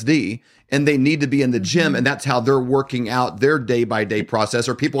PTSD, and they need to be in the gym, and that's how they're working out their day-by-day process,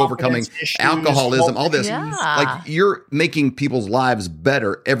 or people overcoming alcoholism, all this. Yeah. Like you're making people's lives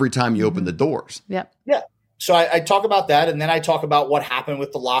better every time you open the doors. Yep. Yeah. So I talk about that, and then I talk about what happened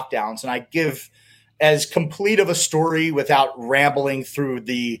with the lockdowns, and I give as complete of a story without rambling through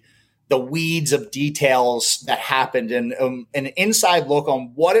the weeds of details that happened, and an inside look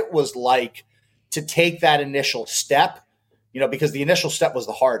on what it was like to take that initial step, because the initial step was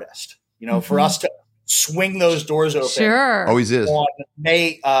the hardest, for us to swing those doors open. Sure. Always is. On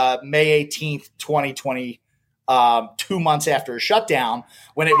May 18th, 2020, 2 months after a shutdown,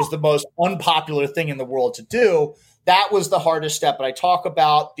 when it was the most unpopular thing in the world to do. That was the hardest step. But I talk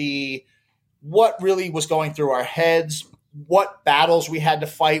about what really was going through our heads, what battles we had to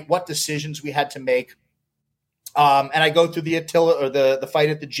fight, what decisions we had to make. And I go through the fight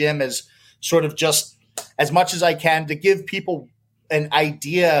at the gym as sort of just as much as I can to give people an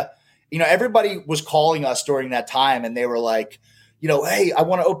idea. Everybody was calling us during that time, and they were like, hey, I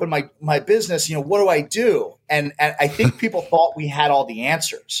want to open my business. What do I do? And I think people thought we had all the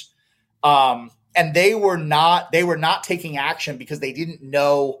answers. And they were not taking action because they didn't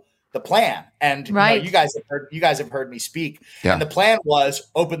know the plan. And right. You guys have heard me speak. Yeah. And the plan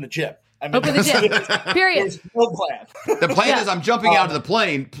was open the gym. Open the gym. Period. There's no plan. The plan is I'm jumping out of the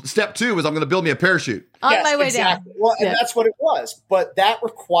plane. Step 2 is I'm going to build me a parachute. On my way down. Well, and that's what it was. But that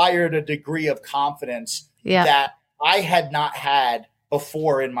required a degree of confidence that I had not had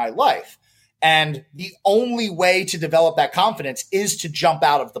before in my life. And the only way to develop that confidence is to jump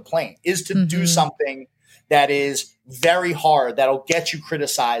out of the plane, is to do something that is very hard, that'll get you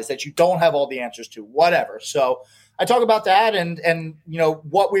criticized, that you don't have all the answers to, whatever. So I talk about that and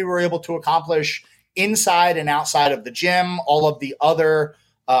what we were able to accomplish inside and outside of the gym, all of the other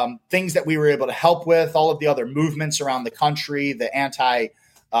things that we were able to help with, all of the other movements around the country, the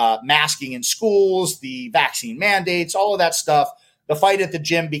anti-masking in schools, the vaccine mandates, all of that stuff. The fight at the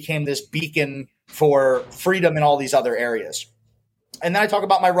gym became this beacon for freedom in all these other areas. And then I talk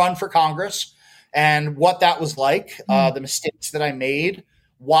about my run for Congress and what that was like, the mistakes that I made,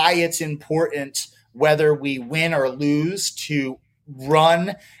 why it's important, whether we win or lose, to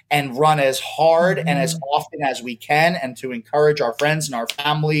run as hard and as often as we can, and to encourage our friends and our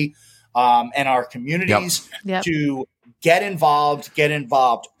family and our communities to get involved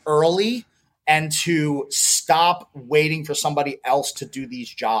early, and to stop waiting for somebody else to do these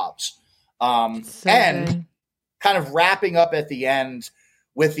jobs. And kind of wrapping up at the end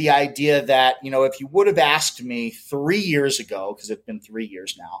with the idea that, if you would have asked me 3 years ago, because it's been 3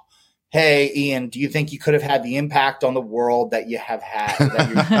 years now, hey, Ian, do you think you could have had the impact on the world that you have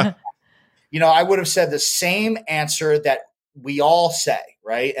had? I would have said the same answer that we all say,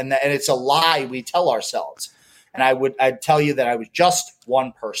 right? And it's a lie we tell ourselves. And I'd tell you that I was just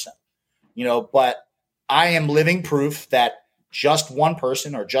one person, but I am living proof that just one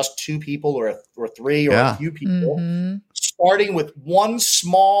person, or just two people, or three, or a few people, starting with one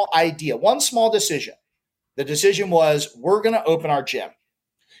small idea, one small decision. The decision was, we're going to open our gym.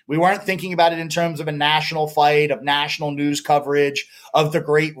 We weren't thinking about it in terms of a national fight, of national news coverage, of the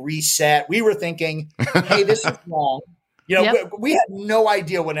Great Reset. We were thinking, hey, this is wrong. We had no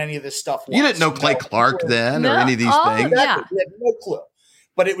idea what any of this stuff was. You didn't know Clay Clark then, or any of these things. Exactly. We had no clue.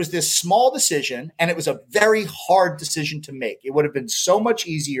 But it was this small decision, and it was a very hard decision to make. It would have been so much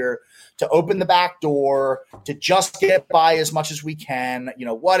easier to open the back door, to just get by as much as we can,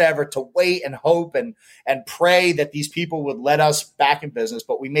 whatever, to wait and hope and pray that these people would let us back in business.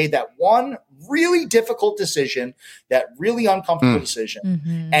 But we made that one really difficult decision, that really uncomfortable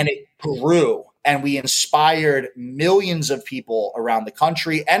decision, and it grew. And we inspired millions of people around the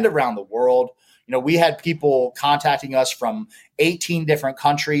country and around the world. We had people contacting us from 18 different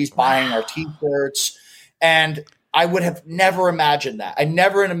countries, buying our T-shirts. And I would have never imagined that. I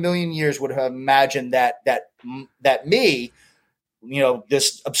never in a million years would have imagined that me,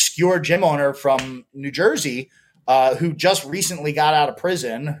 this obscure gym owner from New Jersey, who just recently got out of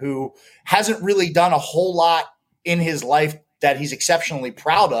prison, who hasn't really done a whole lot in his life that he's exceptionally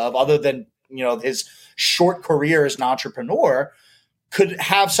proud of, other than, his short career as an entrepreneur, could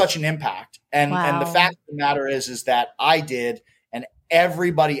have such an impact. And the fact of the matter is that I did, and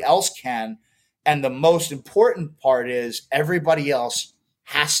everybody else can. And the most important part is everybody else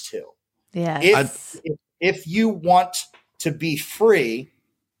has to. Yeah. If you want to be free,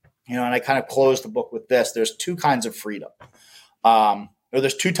 and I kind of close the book with this, there's two kinds of freedom. Or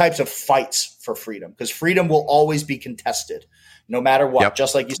there's two types of fights for freedom, because freedom will always be contested no matter what.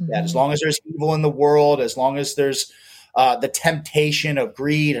 Just like you said, as long as there's evil in the world, as long as there's the temptation of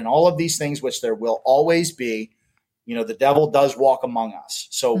greed and all of these things, which there will always be, the devil does walk among us.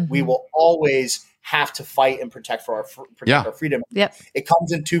 So we will always have to fight and protect our freedom. Yep. It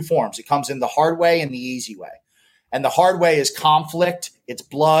comes in two forms. It comes in the hard way and the easy way. And the hard way is conflict, it's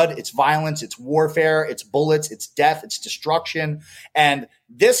blood, it's violence, it's warfare, it's bullets, it's death, it's destruction. And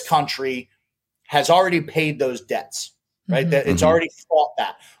this country has already paid those debts. Right. It's already fought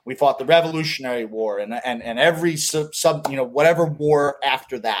that. We fought the Revolutionary War and every whatever war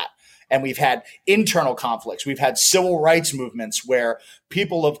after that. And we've had internal conflicts. We've had civil rights movements where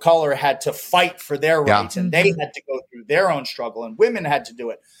people of color had to fight for their rights, and they had to go through their own struggle, and women had to do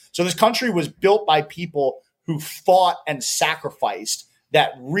it. So this country was built by people who fought and sacrificed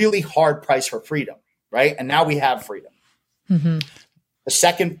that really hard price for freedom. Right. And now we have freedom. The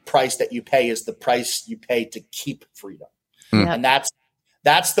second price that you pay is the price you pay to keep freedom. And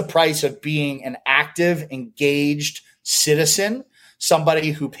that's the price of being an active, engaged citizen,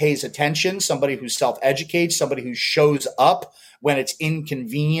 somebody who pays attention, somebody who self-educates, somebody who shows up when it's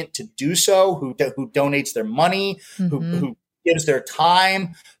inconvenient to do so, who donates their money, who gives their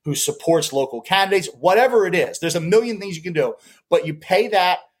time, who supports local candidates, whatever it is. There's a million things you can do, but you pay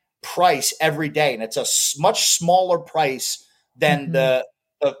that price every day. And it's a much smaller price than the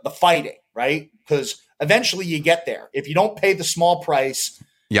fighting, right? Because eventually you get there. If you don't pay the small price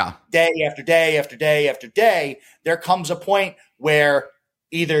day after day after day after day, there comes a point where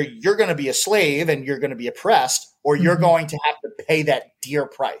either you're going to be a slave and you're going to be oppressed, or you're going to have to pay that dear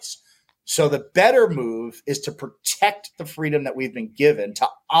price. So the better move is to protect the freedom that we've been given, to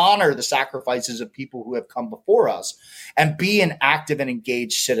honor the sacrifices of people who have come before us, and be an active and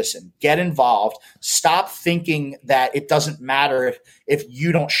engaged citizen. Get involved. Stop thinking that it doesn't matter if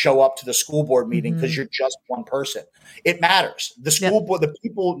you don't show up to the school board meeting because you're just one person. It matters. The school board, the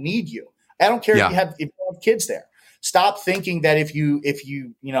people need you. I don't care if you have kids there. Stop thinking that if you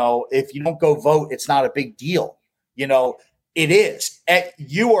don't go vote, it's not a big deal. It is.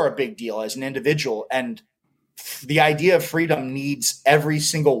 You are a big deal as an individual, and the idea of freedom needs every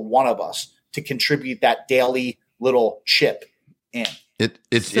single one of us to contribute that daily little chip in.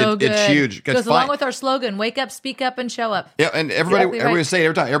 It's huge. Goes along with our slogan: "Wake up, speak up, and show up." Yeah, and everybody say it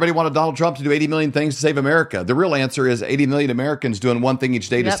every time. Everybody wanted Donald Trump to do 80 million things to save America. The real answer is 80 million Americans doing one thing each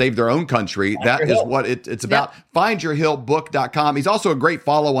day to save their own country. That is what it's about. FindYourHillBook.com. He's also a great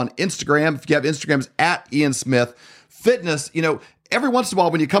follow on Instagram. If you have Instagrams, at Ian Smith Fitness. Every once in a while,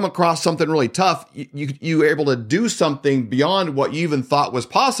 when you come across something really tough, you're able to do something beyond what you even thought was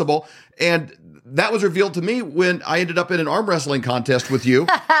possible. And that was revealed to me when I ended up in an arm wrestling contest with you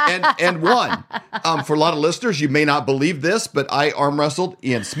and won. For a lot of listeners, you may not believe this, but I arm wrestled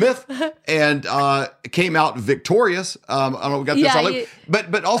Ian Smith and came out victorious. I don't know if we got this all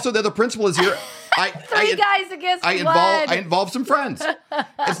but also the other principle is here. Three guys against one. I involve some friends.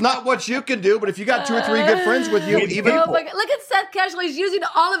 It's not what you can do, but if you got 2 or 3 good friends with you, even look at Seth Cashel. He's using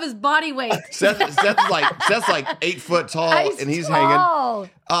all of his body weight. Seth's like 8 foot tall, and he's hanging.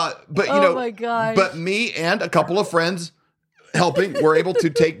 My God! But me and a couple of friends helping were able to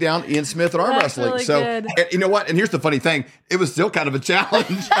take down Ian Smith at arm wrestling. Really so good. And you know what? And here's the funny thing: it was still kind of a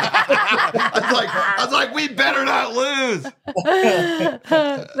challenge. I was like, we better not lose.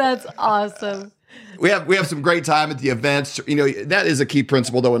 That's awesome. We have some great time at the events. That is a key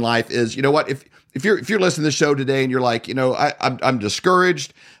principle though in life is, what, if you're listening to the show today and you're like, I'm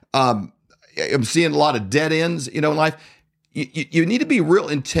discouraged, I'm seeing a lot of dead ends, in life. You need to be real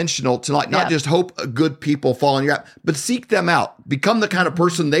intentional to not just hope good people fall in your lap, but seek them out. Become the kind of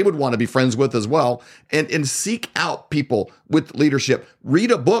person they would want to be friends with as well, and seek out people with leadership.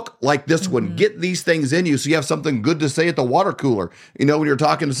 Read a book like this one. Get these things in you so you have something good to say at the water cooler, when you're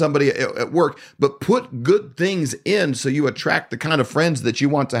talking to somebody at work. But put good things in so you attract the kind of friends that you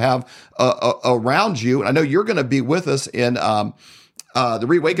want to have around you. And I know you're going to be with us in the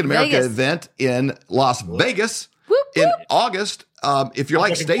Reawaken America event in Las Vegas. In August, if you're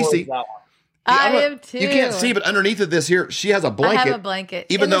like Stacy, I am too. You can't see, but underneath of this here, she has a blanket. I have a blanket.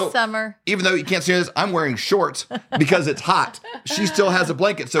 Even in though the summer. Even though you can't see this, I'm wearing shorts because it's hot. She still has a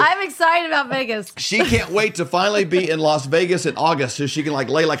blanket. So I'm excited about Vegas. She can't wait to finally be in Las Vegas in August so she can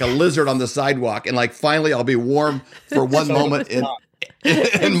lay like a lizard on the sidewalk and finally I'll be warm for one moment in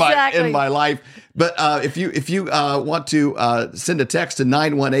my life. But if you want to send a text to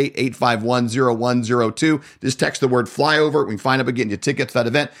 918-851-0102, just text the word flyover. We can find up getting you tickets to that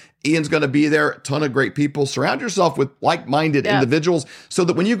event. Ian's going to be there. A ton of great people. Surround yourself with like-minded individuals so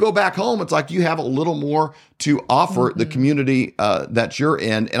that when you go back home, it's like you have a little more to offer the community that you're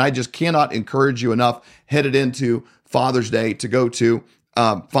in. And I just cannot encourage you enough headed into Father's Day to go to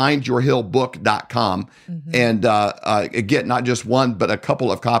findyourhillbook.com and get not just one, but a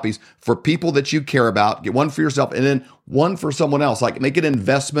couple of copies for people that you care about. Get one for yourself and then one for someone else. Make an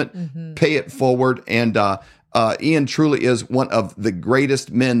investment, pay it forward. And Ian truly is one of the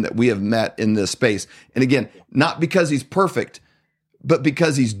greatest men that we have met in this space. And again, not because he's perfect, but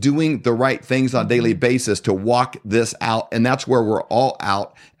because he's doing the right things on a daily basis to walk this out. And that's where we're all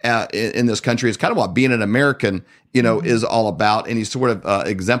out in this country. It's kind of what being an American, is all about. And he sort of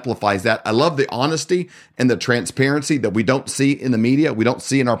exemplifies that. I love the honesty and the transparency that we don't see in the media. We don't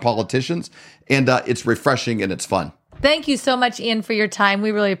see in our politicians. And it's refreshing and it's fun. Thank you so much, Ian, for your time.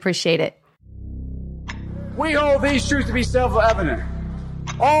 We really appreciate it. We hold these truths to be self-evident.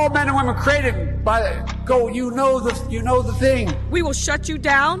 All men and women created by you know the thing. We will shut you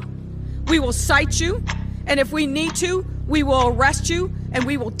down. We will cite you. And if we need to, we will arrest you and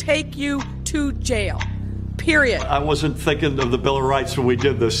we will take you to jail. Period. I wasn't thinking of the Bill of Rights when we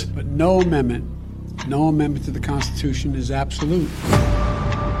did this. But no amendment to the Constitution is absolute.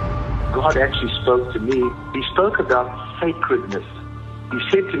 God actually spoke to me. He spoke about sacredness. He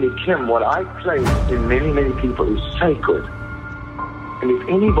said to me, Kim, what I place in many, many people is sacred. And if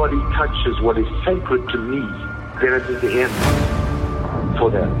anybody touches what is sacred to me, then it is the end for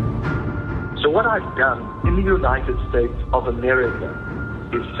them. So what I've done in the United States of America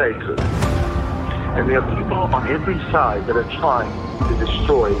is sacred. And there are people on every side that are trying to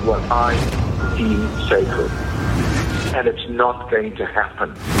destroy what I deem sacred. And it's not going to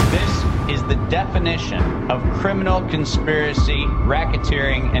happen. This is the definition of criminal conspiracy,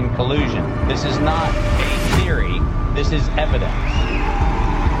 racketeering, and collusion. This is not a theory. This is evidence.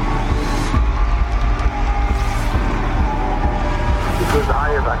 Because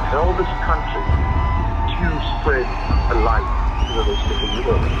I have upheld this country to spread a light to the rest of the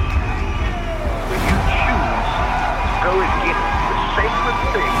world. When you choose to go against the sacred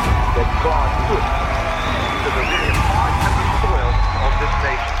thing that God put to the very heart and the soil of this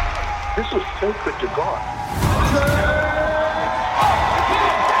nation, this was sacred to God.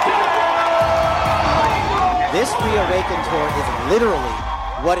 This Reawaken tour is literally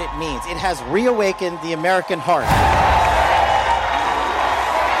what it means. It has reawakened the American heart.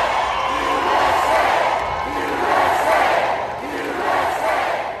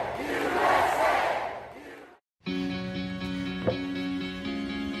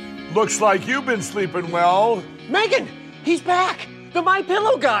 Looks like you've been sleeping well. Megan, he's back. The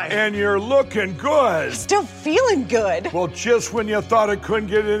MyPillow guy. And you're looking good. Still feeling good. Well, just when you thought it couldn't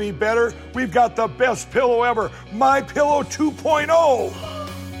get any better, we've got the best pillow ever, MyPillow 2.0.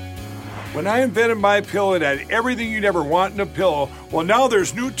 When I invented MyPillow, it had everything you'd ever want in a pillow. Well, now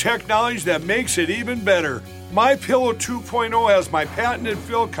there's new technology that makes it even better. MyPillow 2.0 has my patented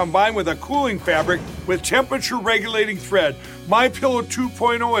fill combined with a cooling fabric with temperature-regulating thread. MyPillow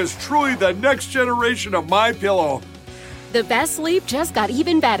 2.0 is truly the next generation of MyPillow. The best sleep just got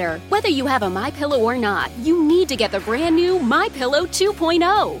even better. Whether you have a MyPillow or not, you need to get the brand new MyPillow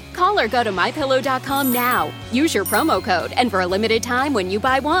 2.0. Call or go to MyPillow.com now. Use your promo code, and for a limited time when you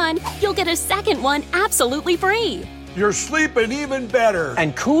buy one, you'll get a second one absolutely free. You're sleeping even better.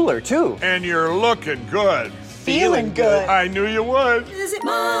 And cooler, too. And you're looking good. Feeling good. I knew you would. Visit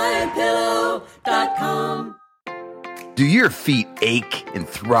MyPillow.com. Do your feet ache and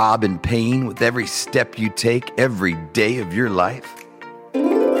throb in pain with every step you take every day of your life?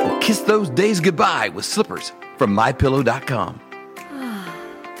 Well, kiss those days goodbye with slippers from MyPillow.com.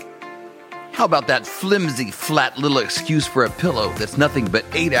 How about that flimsy, flat little excuse for a pillow that's nothing but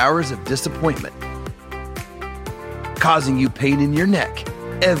 8 hours of disappointment, causing you pain in your neck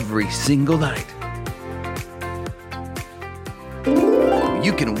every single night?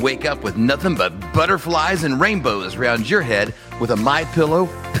 You can wake up with nothing but butterflies and rainbows around your head with a MyPillow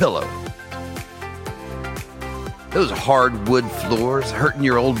pillow. Those hardwood floors hurting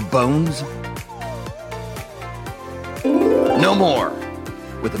your old bones? No more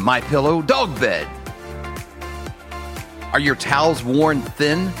with a MyPillow dog bed. Are your towels worn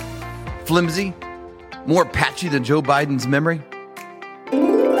thin, flimsy, more patchy than Joe Biden's memory?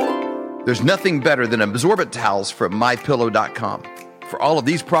 There's nothing better than absorbent towels from MyPillow.com. For all of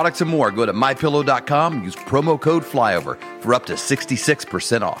these products and more, go to MyPillow.com and use promo code FLYOVER for up to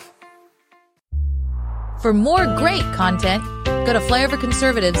 66% off. For more great content, go to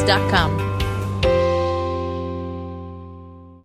flyoverconservatives.com.